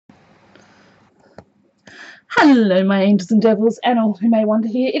Hello, my angels and devils, and all who may wonder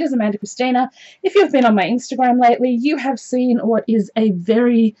here. It is Amanda Christina. If you've been on my Instagram lately, you have seen what is a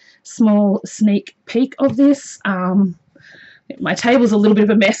very small sneak peek of this. My table's a little bit of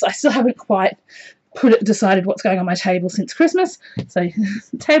a mess. I still haven't quite decided what's going on my table since Christmas, so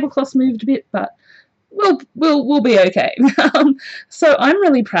the tablecloth's moved a bit, but we'll be okay. So I'm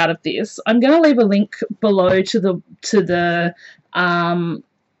really proud of this. I'm going to leave a link below to the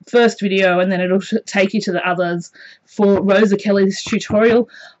first video, and then it'll take you to the others for Rosa Kelly's tutorial.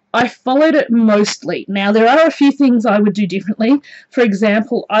 I followed it mostly. Now, there are a few things I would do differently. For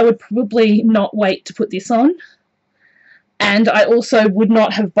example, I would probably not wait to put this on, and I also would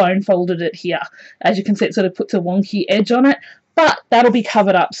not have bone folded it here. As you can see, it sort of puts a wonky edge on it, but that'll be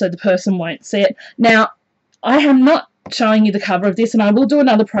covered up so the person won't see it. Now, I am not showing you the cover of this, and I will do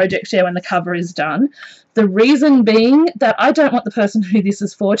another project share when the cover is done. The reason being that I don't want the person who this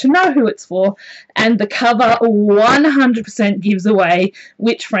is for to know who it's for, and the cover 100% gives away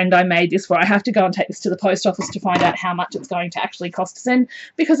which friend I made this for. I have to go and take this to the post office to find out how much it's going to actually cost to send,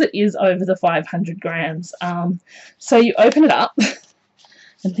 because it is over the 500 grams. So you open it up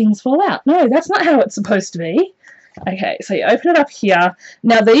and things fall out. No, that's not how it's supposed to be. Okay, so you open it up here.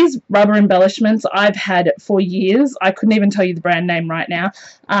 Now, these rubber embellishments I've had for years. I couldn't even tell you the brand name right now.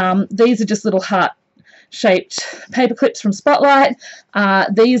 These are just little heart-shaped paper clips from Spotlight.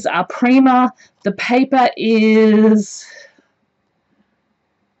 These are Prima. The paper is...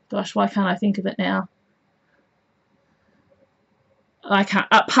 Gosh, why can't I think of it now? I can't,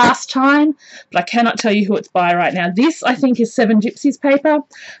 Pastime, but I cannot tell you who it's by right now. This, I think, is Seven Gypsies paper.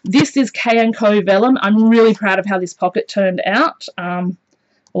 This is K&Co vellum. I'm really proud of how this pocket turned out.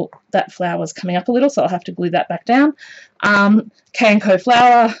 Oh, that flower's coming up a little, so I'll have to glue that back down. K&Co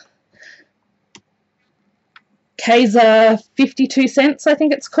flower. Kaiser 52 cents, I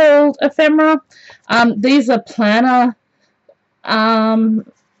think it's called, ephemera. These are planner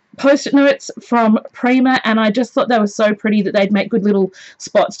Post-it notes from Prima, and I just thought they were so pretty that they'd make good little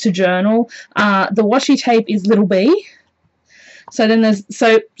spots to journal. The washi tape is Little B. So then there's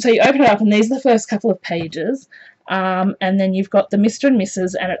so you open it up, and these are the first couple of pages, and then you've got the Mr. and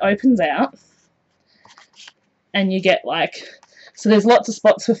Mrs. and it opens out, and you get like, so there's lots of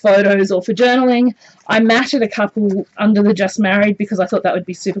spots for photos or for journaling. I matted a couple under the Just Married because I thought that would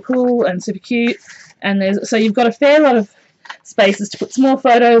be super cool and super cute. And so you've got a fair lot of spaces to put small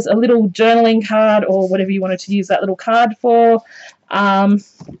photos, a little journaling card, or whatever you wanted to use that little card for.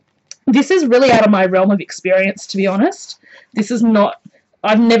 This is really out of my realm of experience, to be honest. This is not,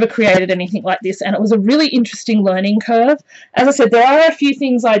 I've never created anything like this, and it was a really interesting learning curve. As I said, there are a few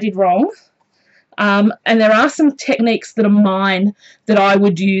things I did wrong, and there are some techniques that are mine that I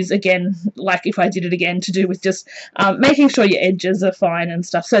would use again, like if I did it again, to do with just making sure your edges are fine and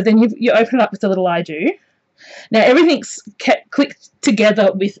stuff. So then you open it up with the little I do. Now, everything's clicked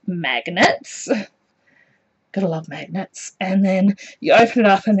together with magnets. Gotta love magnets. And then you open it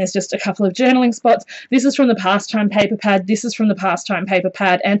up, and there's just a couple of journaling spots. This is from the Pastime paper pad. This is from the Pastime paper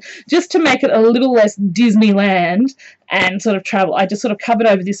pad. And just to make it a little less Disneyland and sort of travel, I just sort of covered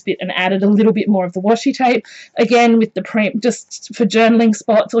over this bit and added a little bit more of the washi tape. Again, with the print, just for journaling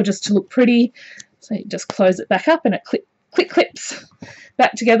spots or just to look pretty. So you just close it back up, and it clips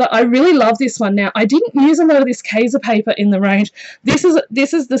back together. I really love this one. Now, I didn't use a lot of this Kaiser paper in the range. This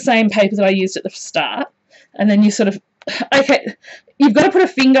is the same paper that I used at the start, and then you sort of, okay, you've got to put a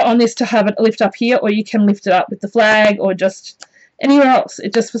finger on this to have it lift up here, or you can lift it up with the flag or just anywhere else.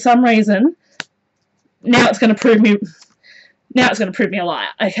 It just, for some reason, now it's going to prove me a liar.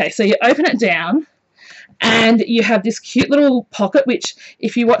 Okay, so you open it down, and you have this cute little pocket, which,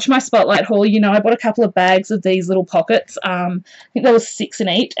 if you watch my Spotlight haul, you know I bought a couple of bags of these little pockets. I think there was 6 in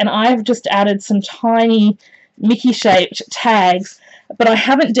each, and I've just added some tiny Mickey-shaped tags, but I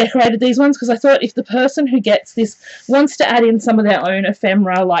haven't decorated these ones because I thought if the person who gets this wants to add in some of their own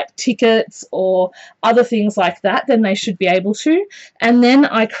ephemera, like tickets or other things like that, then they should be able to. And then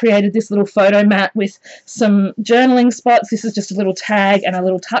I created this little photo mat with some journaling spots. This is just a little tag and a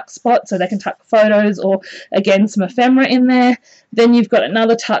little tuck spot so they can tuck photos, or again some ephemera in there. Then you've got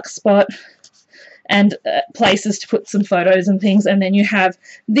another tuck spot and places to put some photos and things. And then you have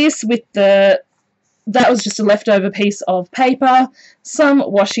this with that was just a leftover piece of paper, some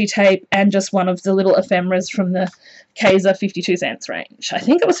washi tape, and just one of the little ephemeras from the Kaiser 52 cents range. I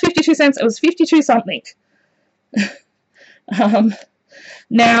think it was 52 cents. It was 52 something.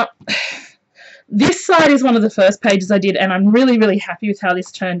 Now, this side is one of the first pages I did, and I'm really, really happy with how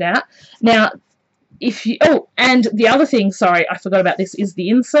this turned out. Now, and the other thing, sorry, I forgot about this, is the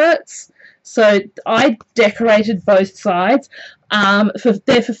inserts. So I decorated both sides.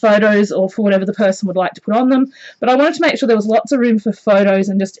 They're for photos or for whatever the person would like to put on them. But I wanted to make sure there was lots of room for photos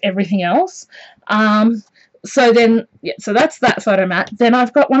and just everything else. So then, yeah, so that's that photo mat. Then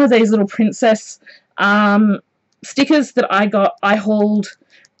I've got one of these little princess stickers that I hauled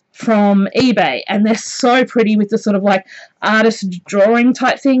from eBay, and they're so pretty with the sort of like artist drawing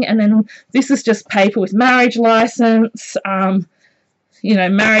type thing. And then this is just paper with marriage license, you know,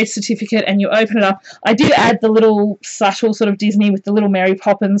 marriage certificate, and you open it up. I did add the little subtle sort of Disney with the little Mary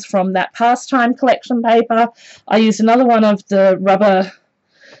Poppins from that Pastime collection paper. I used another one of the rubber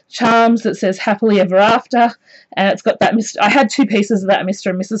charms that says happily ever after, and it's got that I had 2 pieces of that Mr.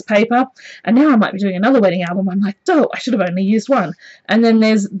 and Mrs. paper, and now I might be doing another wedding album. I'm like, oh, I should have only used one. And then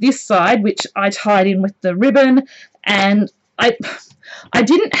there's this side which I tied in with the ribbon, and I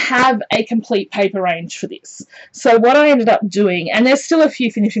didn't have a complete paper range for this. So what I ended up doing, and there's still a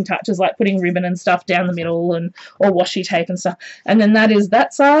few finishing touches like putting ribbon and stuff down the middle and or washi tape and stuff, and then that is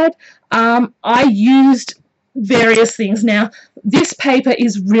that side. I used various things. Now, this paper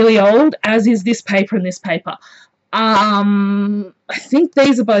is really old, as is this paper and this paper. I think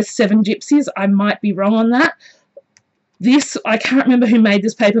these are both 7 Gypsies. I might be wrong on that. This, I can't remember who made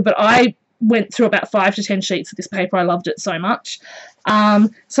this paper, but I went through about 5 to 10 sheets of this paper. I loved it so much.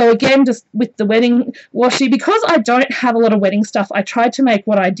 So again, just with the wedding washi, because I don't have a lot of wedding stuff, I tried to make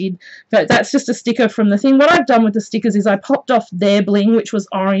what I did, but that's just a sticker from the thing. What I've done with the stickers is I popped off their bling, which was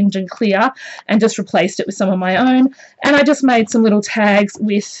orange and clear, and just replaced it with some of my own, and I just made some little tags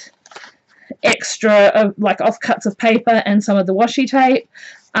with extra like offcuts of paper and some of the washi tape.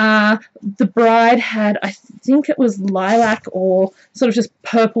 The bride had, I think it was lilac or sort of just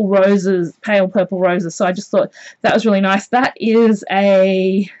purple roses, pale purple roses, so I just thought that was really nice. That is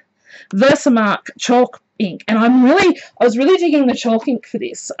a Versamark chalk ink, and I was really digging the chalk ink for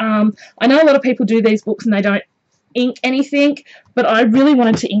this. I know a lot of people do these books and they don't ink anything, but I really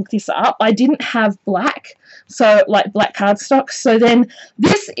wanted to ink this up. I didn't have black, so like black cardstock. So then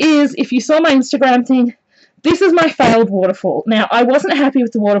this is, if you saw my Instagram thing, this is my failed waterfall. Now, I wasn't happy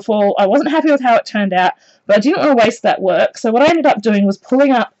with the waterfall. I wasn't happy with how it turned out, but I didn't want to waste that work. So what I ended up doing was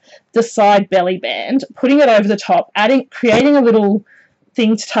pulling up the side belly band, putting it over the top, creating a little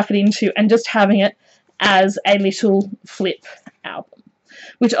thing to tuck it into, and just having it as a little flip album,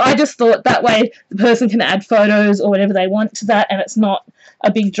 which I just thought that way the person can add photos or whatever they want to that, and it's not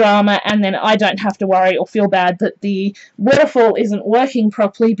a big drama, and then I don't have to worry or feel bad that the waterfall isn't working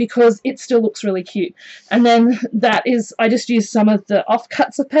properly because it still looks really cute. And then that is, I just used some of the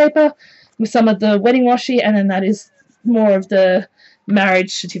offcuts of paper with some of the wedding washi, and then that is more of the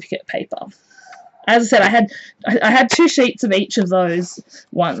marriage certificate paper. As I said, I had 2 sheets of each of those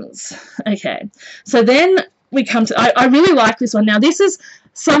ones. Okay, so then we come to, I really like this one. Now, this is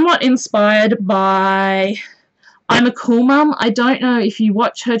somewhat inspired by I'm a Cool Mum. I don't know if you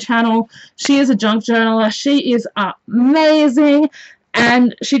watch her channel. She is a junk journaler. She is amazing,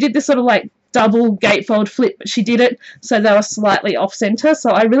 and she did this sort of like double gatefold flip, but she did it so they were slightly off center, so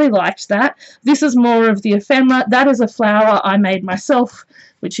I really liked that. This is more of the ephemera. That is a flower I made myself,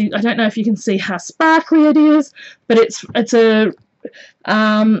 which I don't know if you can see how sparkly it is, but it's a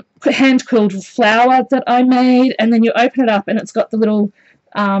hand quilled flower that I made, and then you open it up and it's got the little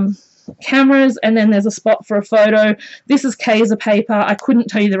cameras, and then there's a spot for a photo. This is Kaiser paper. I couldn't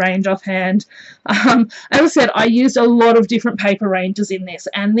tell you the range offhand. As I said, I used a lot of different paper ranges in this,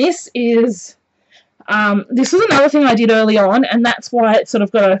 and this was another thing I did early on, and that's why it's sort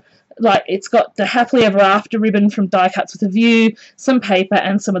of got it's got the Happily Ever After ribbon from Die Cuts with a View, some paper,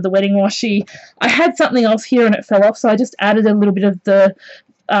 and some of the wedding washi. I had something else here and it fell off, so I just added a little bit of the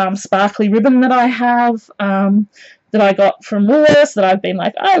sparkly ribbon that I have, that I got from Woolworths, that I've been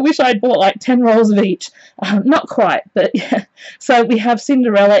like, I wish I'd bought like 10 rolls of each. Not quite, but yeah. So we have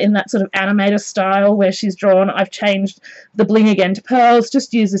Cinderella in that sort of animator style where she's drawn. I've changed the bling again to pearls,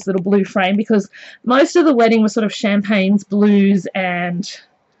 just use this little blue frame because most of the wedding was sort of champagnes, blues, and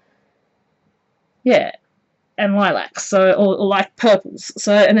yeah, and lilacs, so or like purples.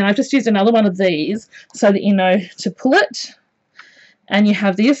 So, and then I've just used another one of these so that you know to pull it. And you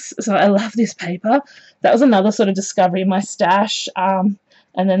have this, so I love this paper. That was another sort of discovery in my stash. And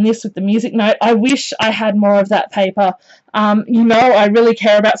then this with the music note. I wish I had more of that paper. You know, I really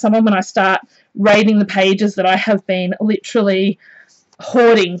care about someone when I start rating the pages that I have been literally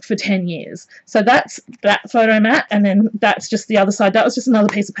hoarding for 10 years. So that's that photo mat, and then that's just the other side. That was just another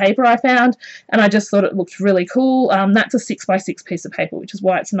piece of paper I found, and I just thought it looked really cool. That's a 6x6 piece of paper, which is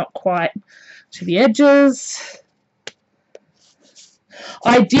why it's not quite to the edges.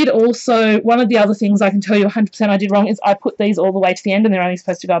 I did also, one of the other things I can tell you 100% I did wrong is I put these all the way to the end and they're only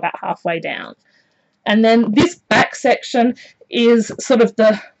supposed to go about halfway down. And then this back section is sort of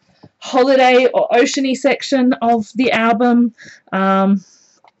the holiday or oceany section of the album.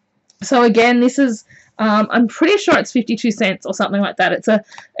 So again, this is, I'm pretty sure it's 52 cents or something like that.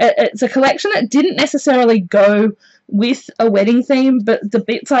 It's a collection that didn't necessarily go with a wedding theme, but the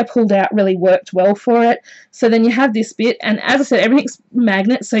bits I pulled out really worked well for it. So then you have this bit, and as I said, everything's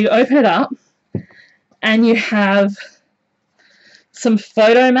magnet, so you open it up and you have some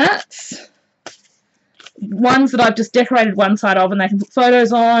photo mats, ones that I've just decorated one side of, and they can put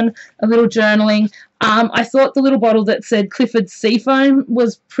photos on, a little journaling. I thought the little bottle that said Clifford Seafoam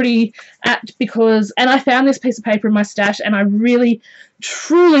was pretty apt because, and I found this piece of paper in my stash, and I really,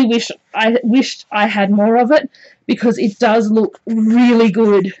 truly wished I had more of it because it does look really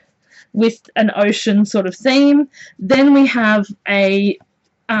good with an ocean sort of theme. Then we have a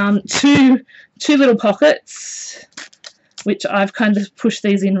two little pockets, which I've kind of pushed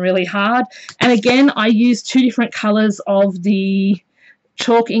these in really hard. And again, I used 2 different colours of the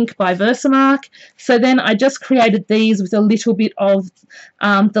chalk ink by Versamark. So then I just created these with a little bit of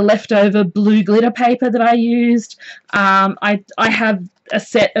the leftover blue glitter paper that I used. I have a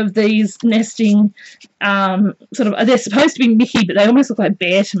set of these nesting sort of, they're supposed to be Mickey, but they almost look like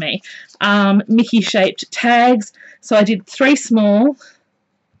bear to me, Mickey shaped tags. So I did 3 small,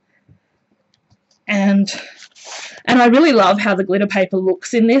 and I really love how the glitter paper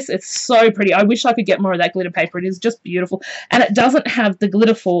looks in this. It's so pretty. I wish I could get more of that glitter paper. It is just beautiful. And it doesn't have the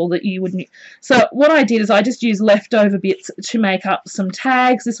glitter fall that you would need. So what I did is I just used leftover bits to make up some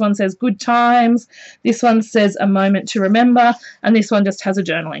tags. This one says good times. This one says a moment to remember. And this one just has a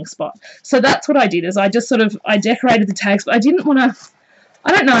journaling spot. So that's what I did, is I just sort of, I decorated the tags, but I didn't want to,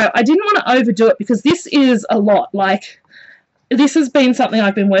 I don't know, I didn't want to overdo it because this is a lot. Like, this has been something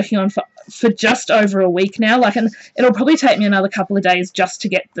I've been working on for just over a week now. Like, and it'll probably take me another couple of days just to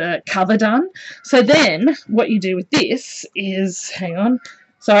get the cover done. So then what you do with this is, hang on,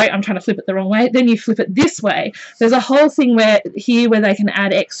 sorry, I'm trying to flip it the wrong way. Then you flip it this way. There's a whole thing where they can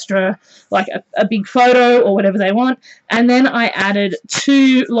add extra, like a big photo or whatever they want. And then I added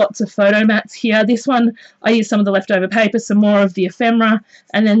 2 lots of photo mats here. This one, I used some of the leftover paper, some more of the ephemera,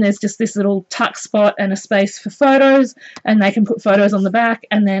 and then there's just this little tuck spot and a space for photos, and they can put photos on the back.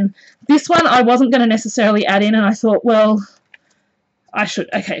 And then this one I wasn't going to necessarily add in, and I thought, well, I should.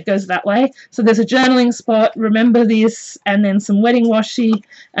 Okay, it goes that way. So there's a journaling spot, remember this, and then some wedding washi,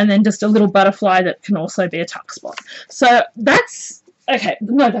 and then just a little butterfly that can also be a tuck spot. So that's, okay,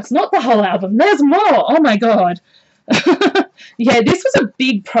 no, that's not the whole album. There's more. Oh my God. Yeah, this was a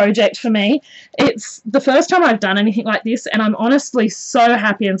big project for me. It's the first time I've done anything like this, and I'm honestly so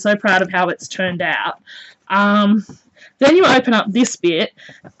happy and so proud of how it's turned out. Then you open up this bit,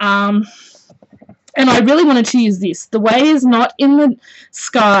 and I really wanted to use this. The way is not in the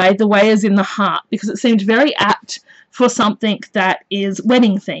sky, the way is in the heart, because it seemed very apt for something that is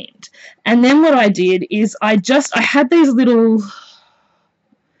wedding themed. And then what I did is I had these little,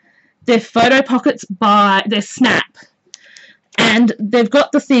 they're photo pockets by, they're Snap. And they've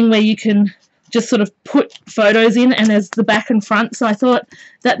got the thing where you can just sort of put photos in, and there's the back and front. So I thought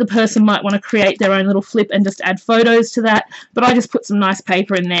that the person might want to create their own little flip and just add photos to that. But I just put some nice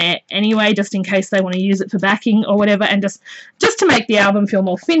paper in there anyway, just in case they want to use it for backing or whatever, and just to make the album feel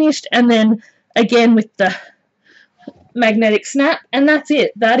more finished. And then again with the magnetic snap, and that's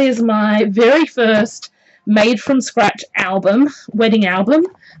it. That is my very first made from scratch album, wedding album.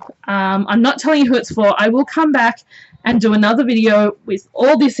 I'm not telling you who it's for. I will come back and do another video with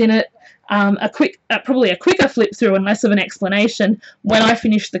all this in it. Probably a quicker flip through and less of an explanation when I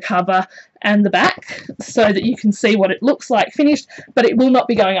finish the cover and the back, so that you can see what it looks like finished, but it will not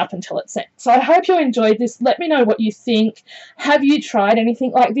be going up until it's sent. So I hope you enjoyed this. Let me know what you think. Have you tried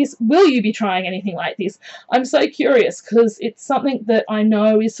anything like this? Will you be trying anything like this? I'm so curious because it's something that I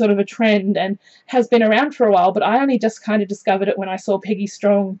know is sort of a trend and has been around for a while, but I only just kind of discovered it when I saw Peggy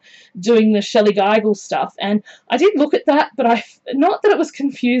Strong doing the Shelley Geigel stuff, and I did look at that, but not that it was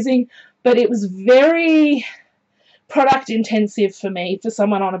confusing, but it was very product intensive for me, for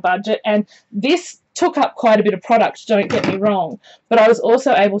someone on a budget, and this took up quite a bit of product, don't get me wrong, but I was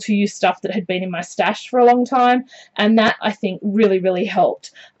also able to use stuff that had been in my stash for a long time, and that I think really, really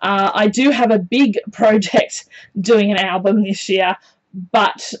helped. I do have a big project doing an album this year,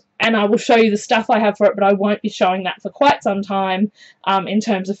 but and I will show you the stuff I have for it, but I won't be showing that for quite some time in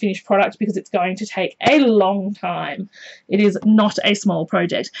terms of finished product, because it's going to take a long time. It is not a small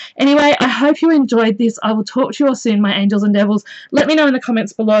project. Anyway, I hope you enjoyed this. I will talk to you all soon, my angels and devils. Let me know in the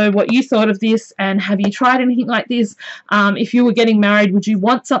comments below what you thought of this, and have you tried anything like this? If you were getting married, would you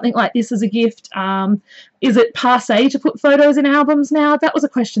want something like this as a gift? Is it passé to put photos in albums now? That was a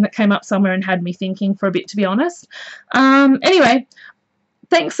question that came up somewhere and had me thinking for a bit, to be honest. Anyway,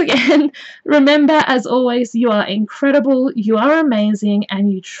 thanks again. Remember, as always, you are incredible, you are amazing,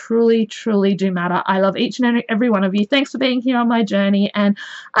 and you truly, truly do matter. I love each and every one of you. Thanks for being here on my journey, and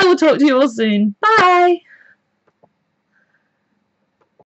I will talk to you all soon. Bye!